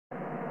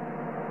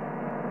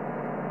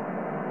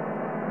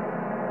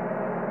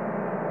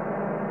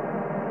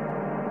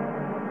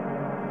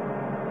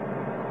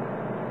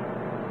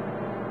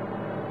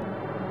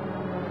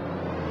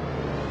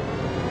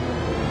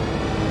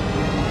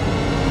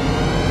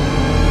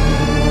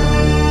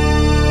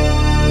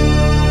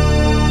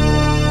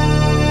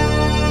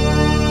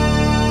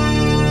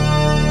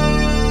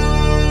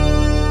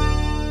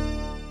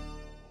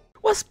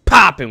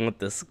popping with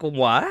the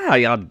squad? How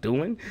y'all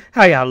doing?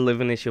 How y'all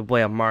living? It's your boy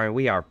Amauri.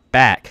 We are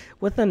back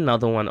with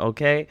another one,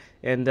 okay?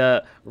 And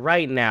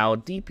right now,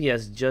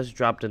 DPS just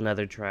dropped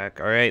another track,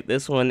 alright?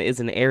 This one is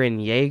an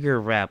Eren Jaeger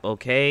rap,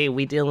 okay?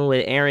 We dealing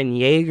with Eren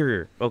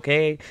Jaeger,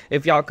 okay?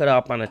 If y'all cut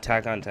up on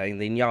Attack on Titan,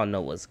 then y'all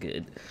know what's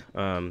good.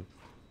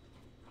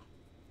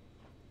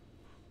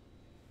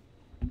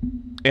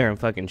 Eren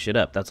fucking shit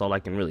up, that's all I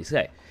can really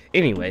say.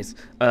 Anyways,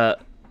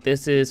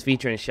 this is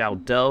featuring Shao,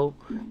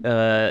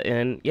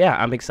 and yeah,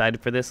 I'm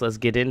excited for this. Let's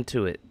get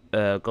into it.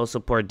 Go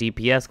support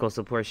DPS, go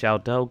support Shao,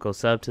 go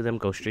sub to them,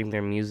 go stream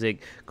their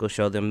music, go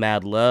show them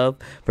mad love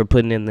for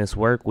putting in this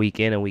work week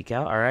in and week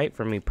out, alright?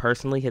 For me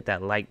personally, hit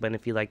that like button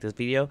if you like this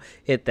video,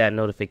 hit that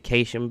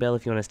notification bell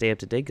if you want to stay up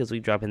to date, because we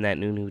dropping that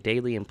new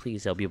daily, and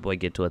please help your boy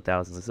get to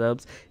 1,000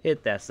 subs.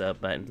 Hit that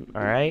sub button,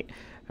 alright?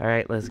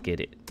 Alright, let's get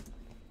it.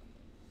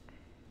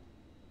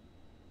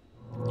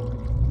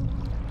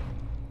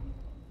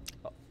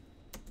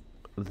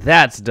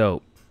 That's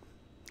dope.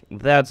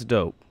 That's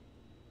dope.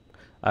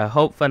 I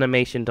hope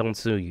Funimation don't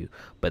sue you,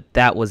 but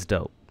that was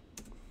dope.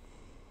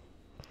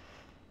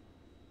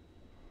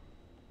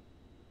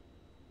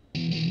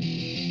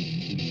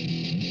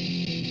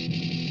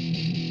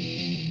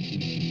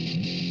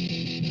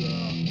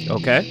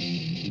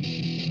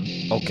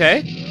 Okay.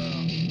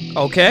 Okay.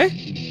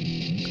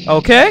 Okay.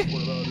 Okay.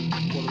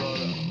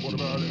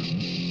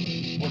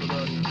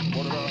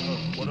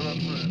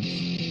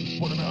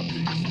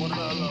 What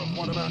about love?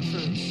 What about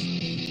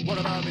truth? What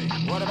about me?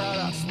 What about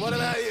us? What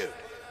about you?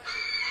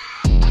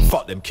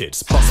 Fuck them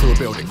kids. Bust through a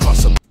building.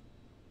 Cross them.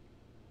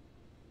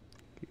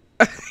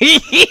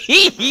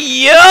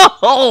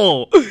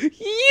 Yo!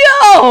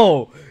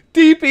 Yo!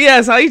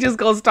 DPS, how you just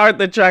gonna start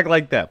the track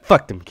like that?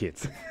 Fuck them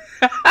kids.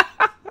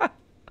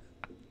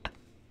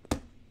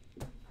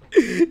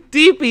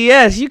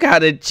 DPS, you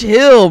gotta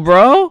chill,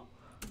 bro.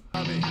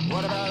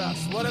 What about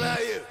us? What about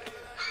you?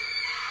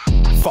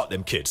 Fuck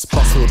them kids.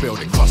 Bust through a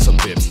building. Cross some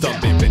bibs. Dumb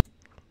bib.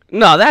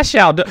 No, that's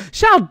Shao.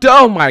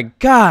 Shao, my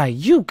guy,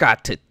 you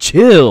got to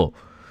chill.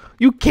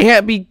 You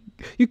can't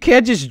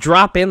just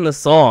drop in the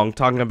song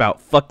talking about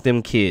fuck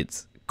them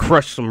kids,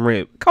 crush some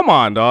rib. Come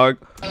on, dog.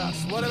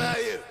 What about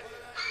you?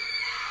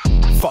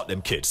 Fuck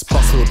them kids.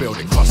 Bust through a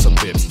building. Cross some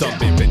bibs. Dumb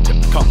bib.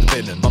 Victim. Become the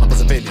villain. None of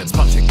us are villains.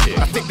 Punching kid.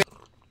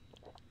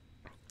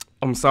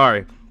 I'm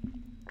sorry.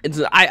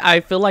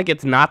 I feel like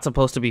it's not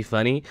supposed to be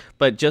funny,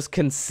 but just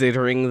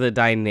considering the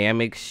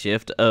dynamic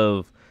shift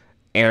of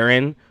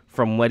Eren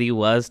from what he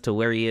was to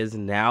where he is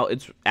now,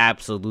 it's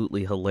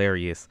absolutely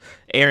hilarious.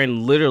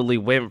 Eren literally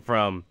went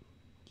from,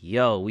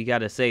 yo, we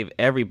gotta save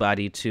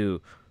everybody, to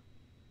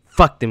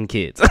fuck them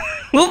kids.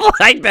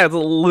 Like, that's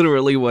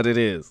literally what it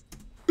is.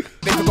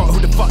 They forgot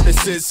who the fuck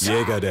this is.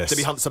 Jaeger this. To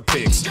be hunt some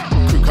pigs.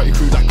 Crew cut your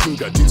crew like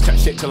Kruger. Dudes catch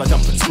shit till I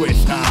jump and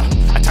squish.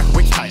 Attack a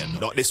witch titan,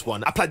 not this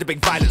one. Applied the big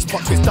violence.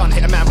 Plot twist done.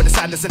 Hit a man with the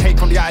sadness and hate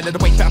from the island.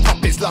 The weight that pop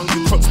his lung.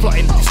 You crooks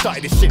plotting. You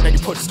started this shit, now you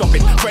put a stop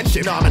in.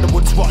 Friendship, arm in the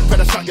woods one.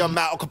 Better shut your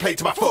mouth or complain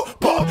to my foot.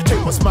 Bottom,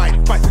 take what's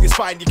mine. Fight through your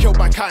spine. You killed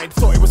mankind.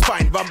 Thought it was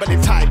fine. Rumble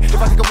in time. If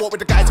I take a walk with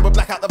the guys who will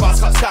black out the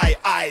vast sky.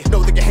 I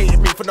know that you hated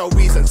me for no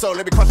reason. So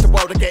let me crush the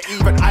world and get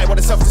even. I want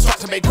to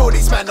self-destruct to make all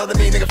these men know the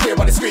meaning of fear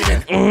while they're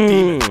screaming.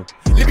 Demon.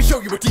 Let me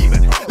show you a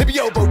demon. Let me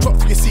elbow drop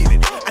through your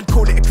ceiling and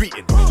call it a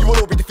greeting. You will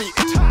all be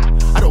defeated.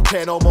 I don't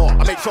care no more.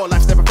 I make sure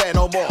life's never fair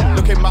no more.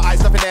 Look in my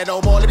eyes, nothing there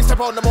no more. Let me step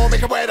on the more, make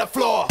her wear the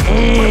floor. What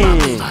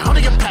about me? How do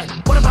you pet?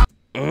 What about?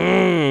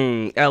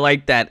 I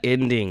like that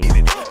ending.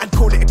 And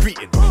call it a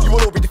greeting. You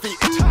will all be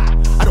defeated.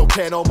 I don't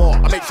care no more.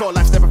 I make sure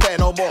life's never fair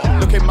no more.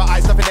 Look in my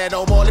eyes, nothing there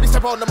no more. Let me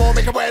step on the more,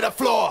 make her wear the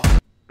floor.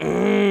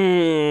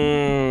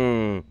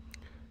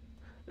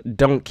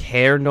 Don't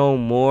care no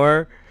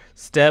more.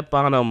 Step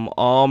on them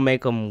all,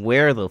 make them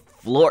wear the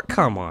floor.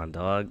 Come on,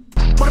 dog.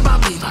 What about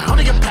me? How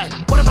do you pet?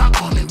 What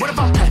about Armin? What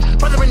about Pet?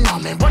 Brother in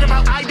Armin? What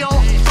about I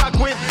don't fuck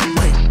with?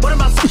 Wait, what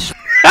about Sasha?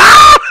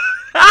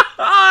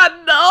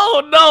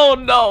 No.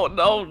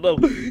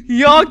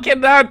 Y'all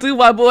cannot do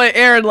my boy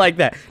Eren like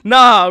that.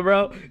 Nah,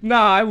 bro.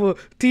 Nah, I will.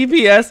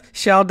 DPS,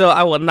 Shao,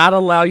 I will not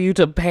allow you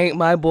to paint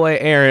my boy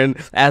Eren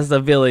as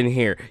the villain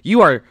here. You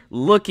are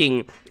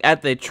looking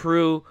at the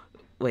true...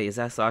 Wait, is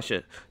that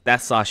Sasha?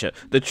 That's Sasha.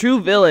 The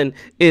true villain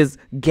is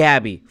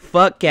Gabby.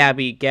 Fuck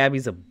Gabby.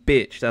 Gabby's a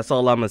bitch. That's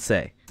all I'm gonna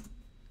say.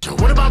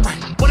 What about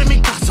right? What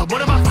about Casa?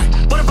 What about right?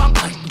 What about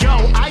right? Yo,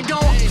 I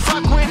don't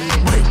fuck with.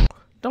 Wait.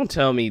 Don't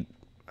tell me.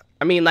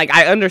 I mean, like,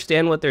 I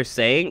understand what they're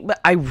saying,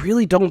 but I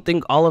really don't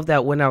think all of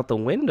that went out the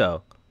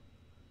window.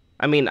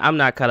 I mean, I'm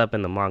not caught up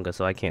in the manga,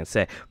 so I can't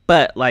say.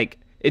 But, like,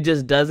 it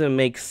just doesn't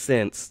make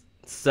sense.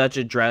 Such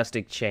a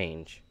drastic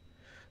change.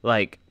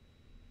 Like...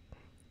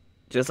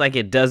 Just like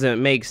it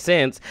doesn't make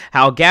sense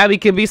how Gabby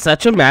can be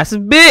such a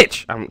massive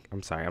bitch. I'm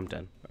sorry, I'm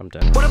done.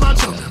 What about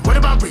children? What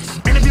about Reese?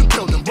 And if you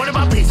killed them, what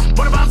about peace?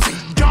 What about Z?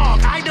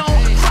 Dog, I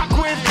don't fuck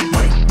with.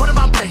 Wait, what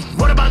about pain?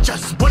 What about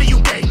justice? What do you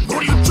gain?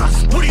 Who do you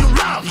trust? Who do you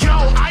love? Yo,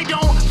 I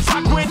don't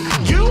fuck with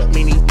you.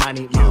 Meaning,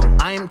 money, you.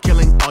 I am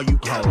killing all you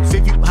hoes.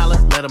 If you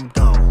holler, let them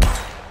go.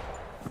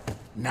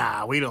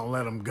 Nah, we don't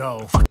let them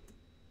go.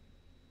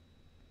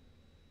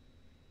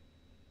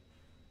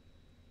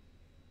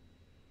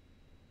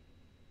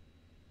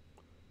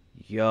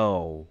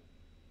 Yo,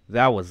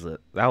 that was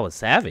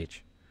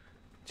savage.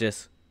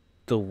 Just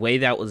the way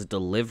that was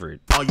delivered.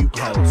 All you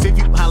hoes, if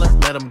you holler,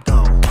 let them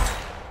go.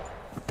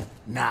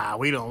 Nah,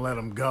 we don't let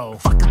them go.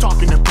 Fuck you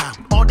talking about?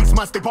 All these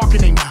months they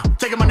barking they now.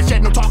 Take them on the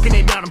shed, no talking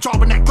they down. I'm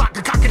dropping that Glock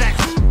and cocking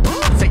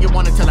that. Say you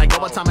want it till I go.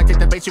 What time I take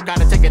the bass, you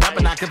gotta take it up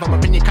and I give 'em a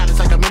opinion. Kinda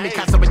like a mini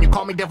cat. So when you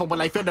call me devil,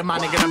 well I feel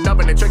demonic and I'm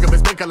dubbing the trigger,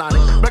 it's big a lot.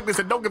 Reckless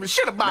and don't give a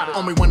shit about it.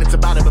 Only when it's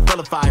about it, but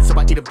vilified. So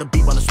I eat up the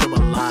beat while I swim a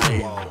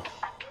line.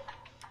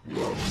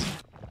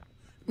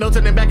 No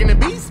turning back in the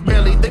beast,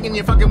 barely thinking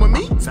you're fucking with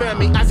me. Spare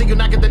me, I see you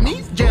knock at the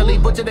knees. Jelly,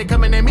 butcher, they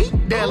coming at me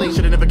daily.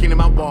 Should've never came to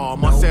my wall.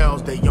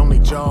 Marcel's, they only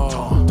jaw.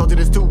 Told you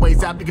there's two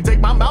ways out. You can take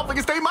my mouth, you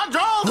can stay my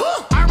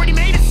jaw. I already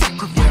made a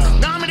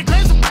sacrifice. Now I'm in the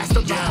class of past the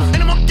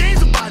and I'm on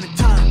games about the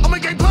time. I'm a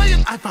game player,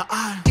 eye for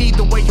eye.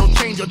 Either way, you'll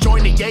change, you'll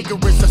join the Jaeger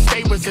or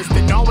stay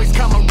resistant. Always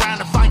come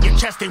around and find your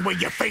chest and where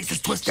your face is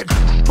twisted.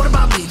 What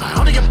about Levi?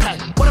 Only your pet.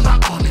 What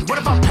about Armin? What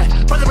about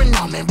Pet? Brother and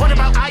Norman. What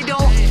about I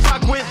don't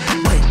fuck with?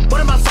 Wait,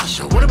 what about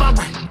Sasha? What about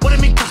Ray? What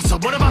about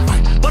Mikasa? What about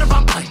Fight? What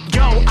about Play?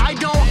 Yo, I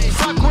don't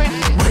fuck with.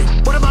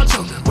 Wait, what about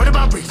children? What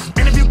about Reese?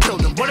 And if you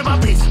killed them, what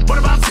about Peace? What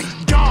about Z?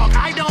 Dog,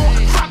 I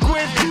don't fuck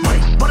with.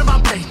 Wait, what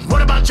about Pain?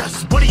 What about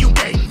Justice? What do you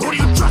gain? Who do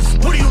you trust?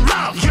 Who do you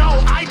love? Yo,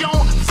 I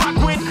don't fuck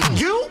with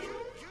you.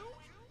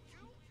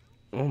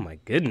 Oh my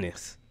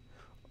goodness.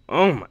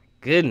 Oh my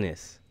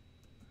goodness.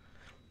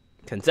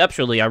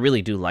 Conceptually, I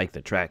really do like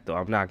the track, though.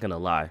 I'm not gonna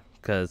lie.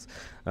 Because,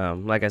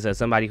 like I said,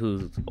 somebody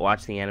who's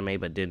watched the anime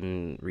but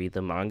didn't read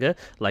the manga,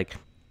 like,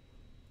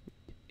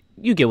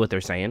 you get what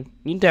they're saying.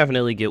 You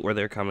definitely get where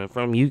they're coming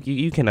from.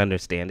 You can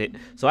understand it.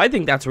 So I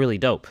think that's really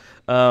dope.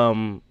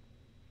 I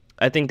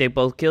think they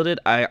both killed it.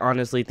 I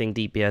honestly think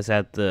DPS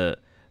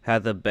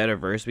had the better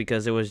verse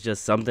because it was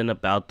just something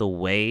about the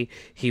way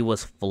he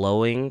was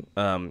flowing.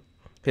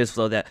 His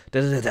flow that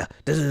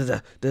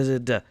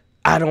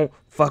I don't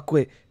fuck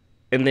with.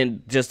 And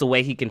then just the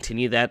way he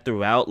continued that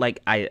throughout, like,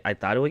 I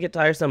thought it would get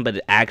tiresome,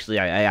 but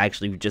I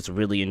actually just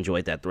really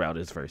enjoyed that throughout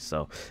his verse.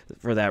 So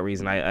for that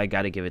reason, I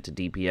got to give it to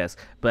DPS.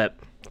 But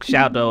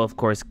Shao, of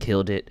course,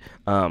 killed it.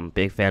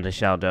 Big fan of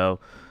Shao.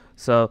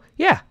 So,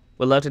 yeah,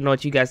 would love to know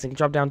what you guys think.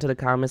 Drop down to the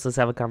comments. Let's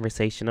have a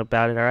conversation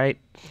about it, all right?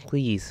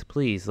 Please,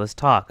 let's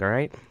talk, all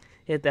right?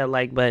 Hit that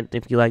like button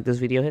if you like this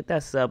video. Hit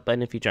that sub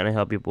button if you're trying to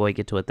help your boy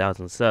get to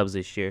 1,000 subs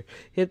this year.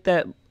 Hit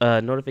that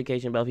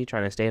notification bell if you're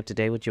trying to stay up to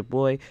date with your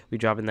boy. We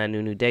dropping that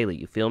new daily.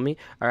 You feel me?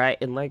 All right.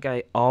 And like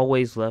I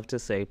always love to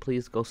say,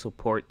 please go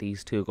support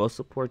these two. Go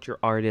support your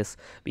artists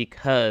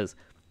because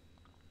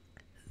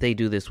they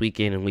do this week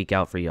in and week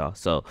out for y'all.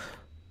 So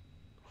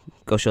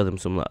go show them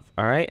some love.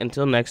 All right.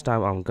 Until next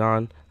time, I'm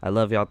gone. I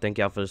love y'all. Thank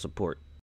y'all for the support.